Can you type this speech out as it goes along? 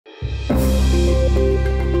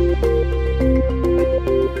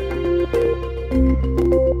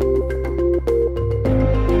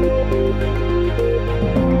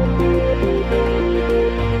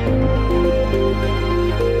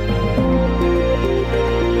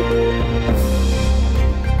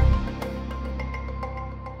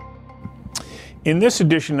In this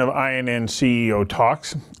edition of INN CEO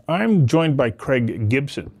Talks, I'm joined by Craig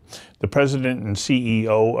Gibson, the president and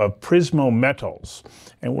CEO of Prismo Metals,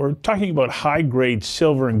 and we're talking about high-grade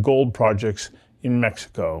silver and gold projects in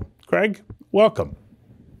Mexico. Craig, welcome.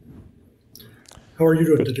 How are you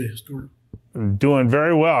doing today, Stuart? Doing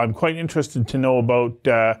very well. I'm quite interested to know about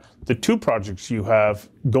the two projects you have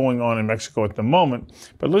going on in Mexico at the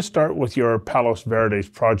moment. But let's start with your Palos Verdes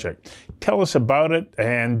project. Tell us about it,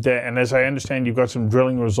 and as I understand, you've got some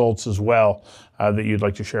drilling results as well that you'd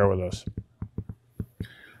like to share with us.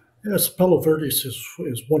 Yes, Palos Verdes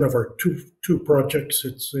is one of our two projects.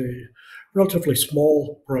 It's a relatively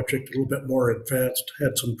small project, a little bit more advanced,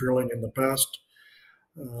 had some drilling in the past.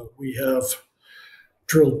 We have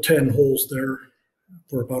drilled 10 holes there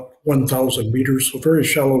for about 1,000 meters, so very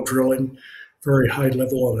shallow drilling, very high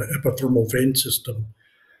level on an epithermal vein system.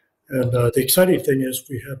 And the exciting thing is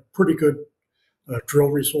we had pretty good drill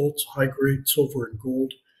results, high-grade silver and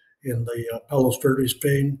gold in the Palos Verdes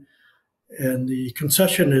vein. And the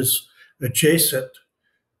concession is adjacent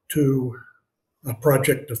to a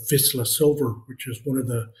project of Vizsla Silver, which is one of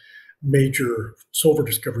the major silver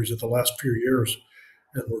discoveries of the last few years.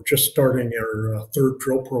 And we're just starting our third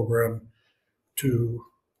drill program to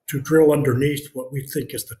drill underneath what we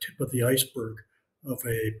think is the tip of the iceberg of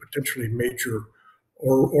a potentially major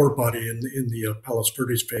ore body in the Palos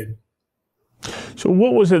Verdes vein. So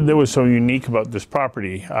what was it that was so unique about this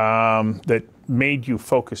property that made you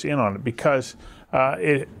focus in on it? Because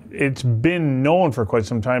it's been known for quite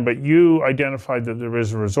some time, but you identified that there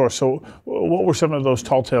is a resource. So what were some of those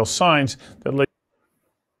telltale signs that led?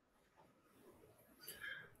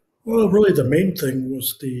 Well, really the main thing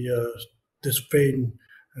was this vein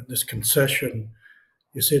and this concession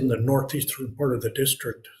is in the northeastern part of the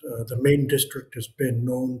district. The main district has been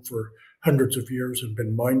known for hundreds of years and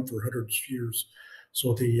been mined for hundreds of years.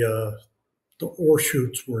 So the ore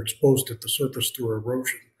chutes were exposed at the surface through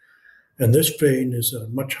erosion. And this vein is a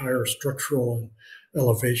much higher structural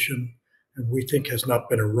elevation, and we think has not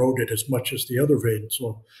been eroded as much as the other veins.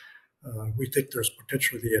 So we think there's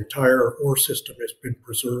potentially the entire ore system has been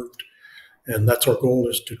preserved. And that's our goal,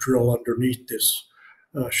 is to drill underneath this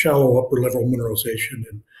shallow upper level mineralization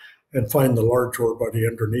and find the large ore body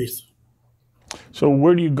underneath. So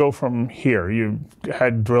where do you go from here? You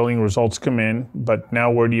had drilling results come in, but now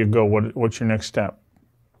where do you go? What's your next step?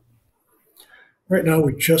 Right now,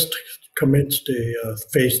 we just commenced a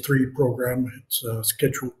phase 3 program. It's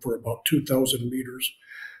scheduled for about 2,000 meters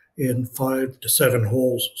in 5 to 7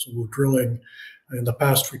 holes. So we're drilling. In the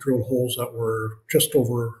past, we drilled holes that were just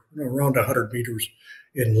over around 100 meters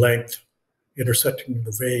in length, intersecting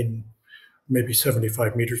the vein maybe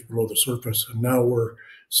 75 meters below the surface. And now we're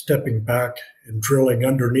stepping back and drilling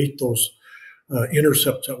underneath those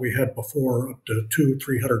intercepts that we had before, up to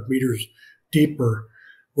 200-300 meters deeper,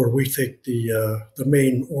 where we think the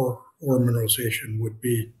main ore mineralization would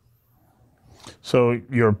be. So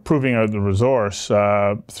you're proving out the resource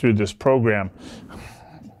through this program.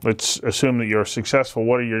 Let's assume that you're successful.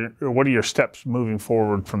 What are your steps moving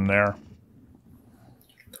forward from there?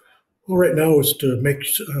 Well, right now is to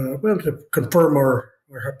to confirm our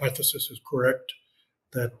hypothesis is correct,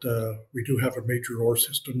 that we do have a major ore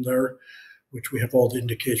system there, which we have all the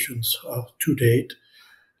indications to date.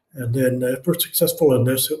 And then if we're successful in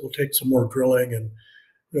this, it will take some more drilling,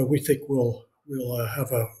 and we think we'll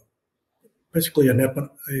have basically an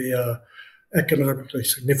economically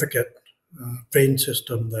significant vein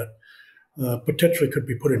system that potentially could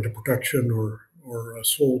be put into production or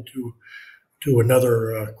sold to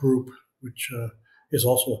another group, which is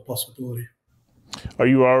also a possibility. Are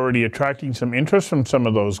you already attracting some interest from some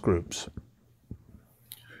of those groups?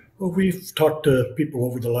 Well, we've talked to people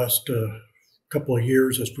over the last couple of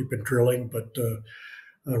years as we've been drilling, but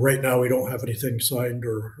right now we don't have anything signed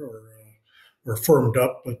or firmed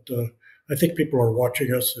up. But I think people are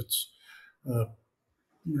watching us. It's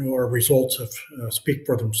our results have speak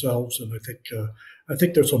for themselves, and I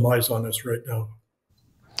think there's some eyes on us right now.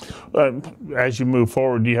 As you move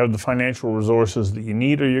forward, do you have the financial resources that you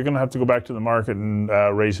need, or you're going to have to go back to the market and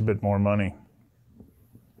raise a bit more money?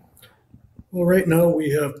 Well, right now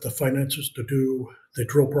we have the finances to do the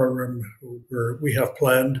drill program where we have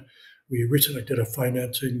planned. We recently did a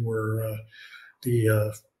financing where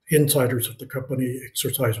the insiders of the company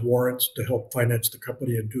exercise warrants to help finance the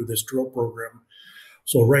company and do this drill program.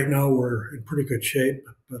 So right now we're in pretty good shape,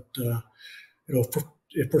 but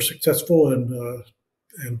if we're successful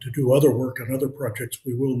and to do other work on other projects,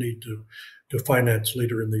 we will need to finance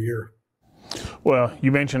later in the year. Well,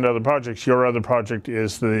 you mentioned other projects. Your other project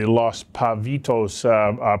is the Los Pavitos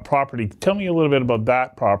property. Tell me a little bit about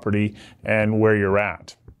that property and where you're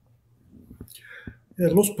at.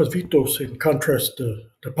 Los Pavitos, in contrast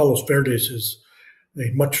to Palos Verdes, is a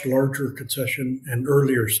much larger concession and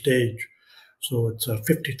earlier stage. So it's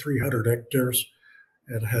 5,300 hectares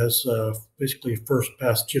and has basically first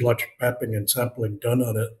pass geologic mapping and sampling done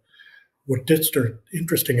on it. What did start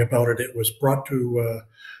interesting about it, it was brought to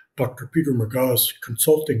Dr. Peter McGaw's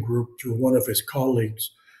consulting group through one of his colleagues,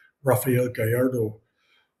 Rafael Gallardo,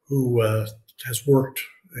 who has worked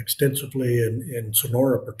extensively in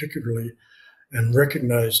Sonora particularly, and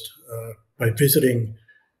recognized by visiting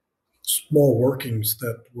small workings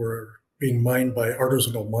that were being mined by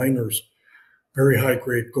artisanal miners, very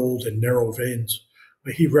high-grade gold in narrow veins.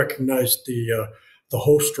 But he recognized the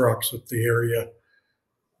host rocks of the area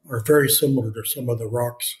are very similar to some of the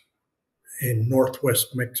rocks in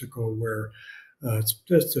northwest Mexico, where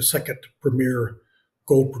it's the second premier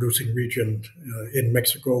gold-producing region in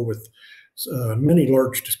Mexico, with many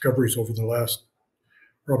large discoveries over the last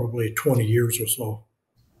probably 20 years or so.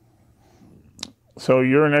 So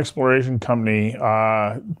you're an exploration company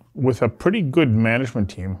with a pretty good management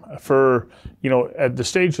team. For, at the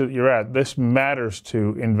stage that you're at, this matters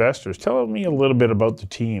to investors. Tell me a little bit about the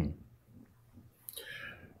team.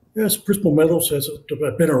 Yes, Prismo Metals has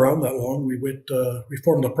been around that long. We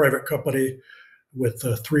formed a private company with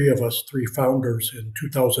three founders in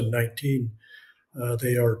 2019.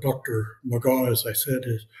 They are Dr. McGaw, as I said,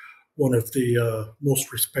 is one of the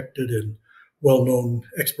most respected and well-known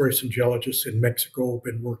exploration geologists in Mexico,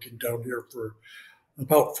 been working down here for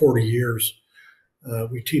about 40 years.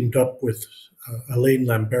 We teamed up with Alain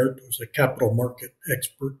Lambert, who's a capital market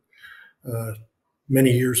expert,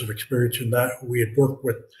 many years of experience in that. We had worked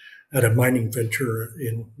with at a mining venture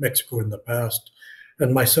in Mexico in the past.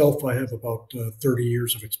 And myself, I have about 30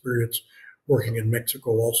 years of experience working in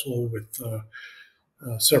Mexico also with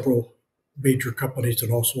several major companies,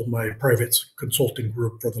 and also my private consulting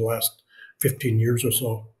group for the last 15 years or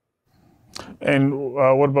so. And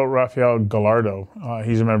what about Rafael Gallardo?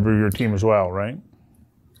 He's a member of your team as well, right?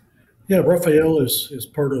 Yeah, Rafael is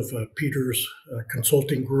part of Peter's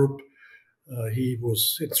consulting group. He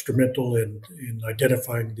was instrumental in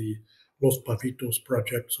identifying the Los Pavitos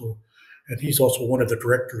project. And he's also one of the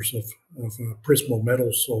directors of Prismo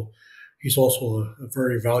Metals. So he's also a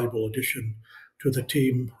very valuable addition to the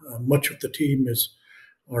team. Much of the team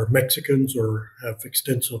are Mexicans or have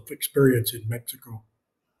extensive experience in Mexico.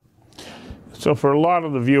 So for a lot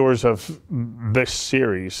of the viewers of this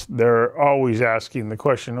series, they're always asking the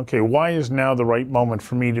question, okay, why is now the right moment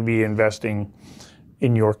for me to be investing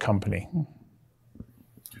in your company?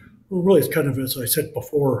 Well, really, it's kind of, as I said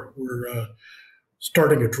before, we're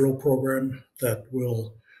starting a drill program that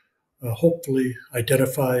will hopefully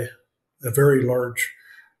identify a very large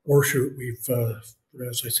ore shoot.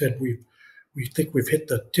 As I said, we think we've hit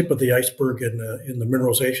the tip of the iceberg in the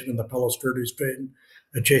mineralization in the Palos Verdes vein,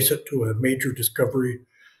 adjacent to a major discovery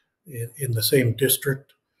in the same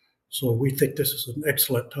district. So we think this is an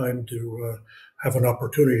excellent time to have an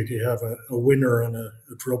opportunity to have a winner on a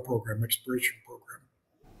drill program, exploration program.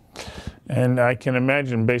 And I can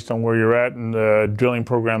imagine, based on where you're at in the drilling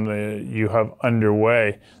program that you have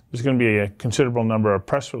underway, there's going to be a considerable number of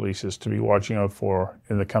press releases to be watching out for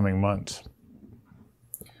in the coming months.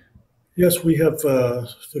 Yes, we have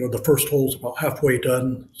the first hole's about halfway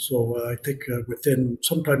done. So I think within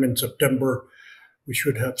sometime in September, we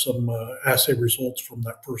should have some assay results from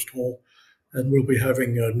that first hole. And we'll be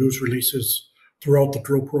having news releases throughout the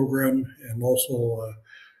drill program, and also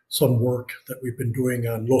some work that we've been doing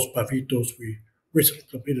on Los Pavitos. We recently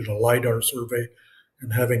completed a LiDAR survey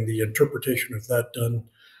and having the interpretation of that done.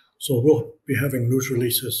 So we'll be having news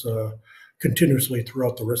releases continuously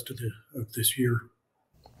throughout the rest of this year.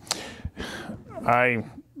 I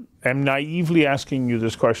am naively asking you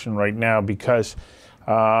this question right now because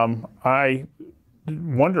I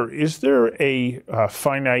wonder, is there a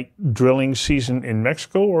finite drilling season in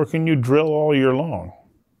Mexico, or can you drill all year long?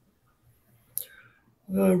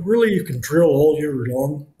 Really, you can drill all year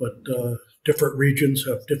long, but different regions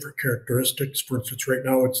have different characteristics. For instance, right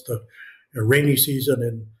now it's the rainy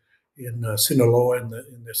season in Sinaloa in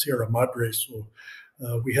the Sierra Madres. So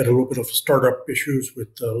we had a little bit of startup issues with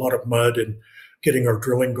a lot of mud and getting our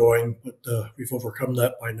drilling going, but we've overcome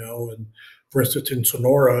that by now. And for instance, in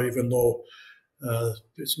Sonora, even though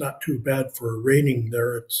it's not too bad for raining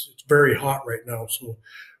there, it's very hot right now. So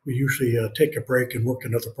we usually take a break and work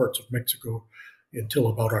in other parts of Mexico until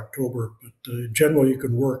about October. But in general, you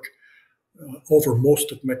can work over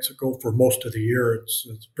most of Mexico for most of the year. It's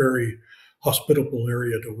a very hospitable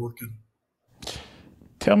area to work in.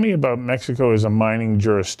 Tell me about Mexico as a mining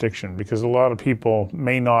jurisdiction, because a lot of people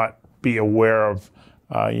may not be aware of,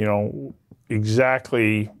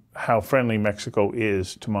 exactly how friendly Mexico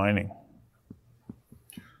is to mining?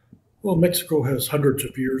 Well, Mexico has hundreds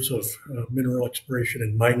of years of mineral exploration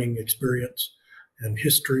and mining experience and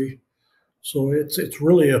history. So it's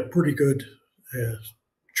really a pretty good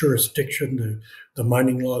jurisdiction. The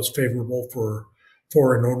mining law is favorable for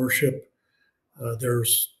foreign ownership.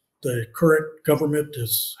 There's the current government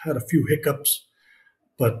has had a few hiccups,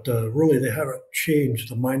 but really they haven't changed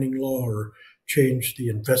the mining law or changed the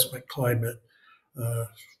investment climate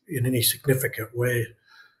in any significant way.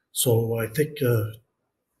 So I think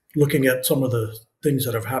looking at some of the things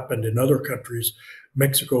that have happened in other countries,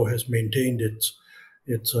 Mexico has maintained its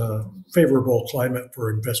favorable climate for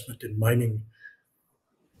investment in mining.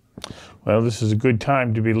 Well, this is a good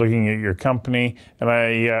time to be looking at your company, and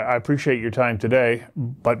I appreciate your time today.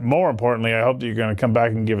 But more importantly, I hope that you're going to come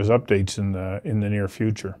back and give us updates in the near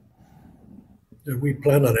future. We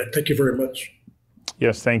plan on it. Thank you very much.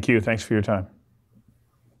 Yes, thank you. Thanks for your time.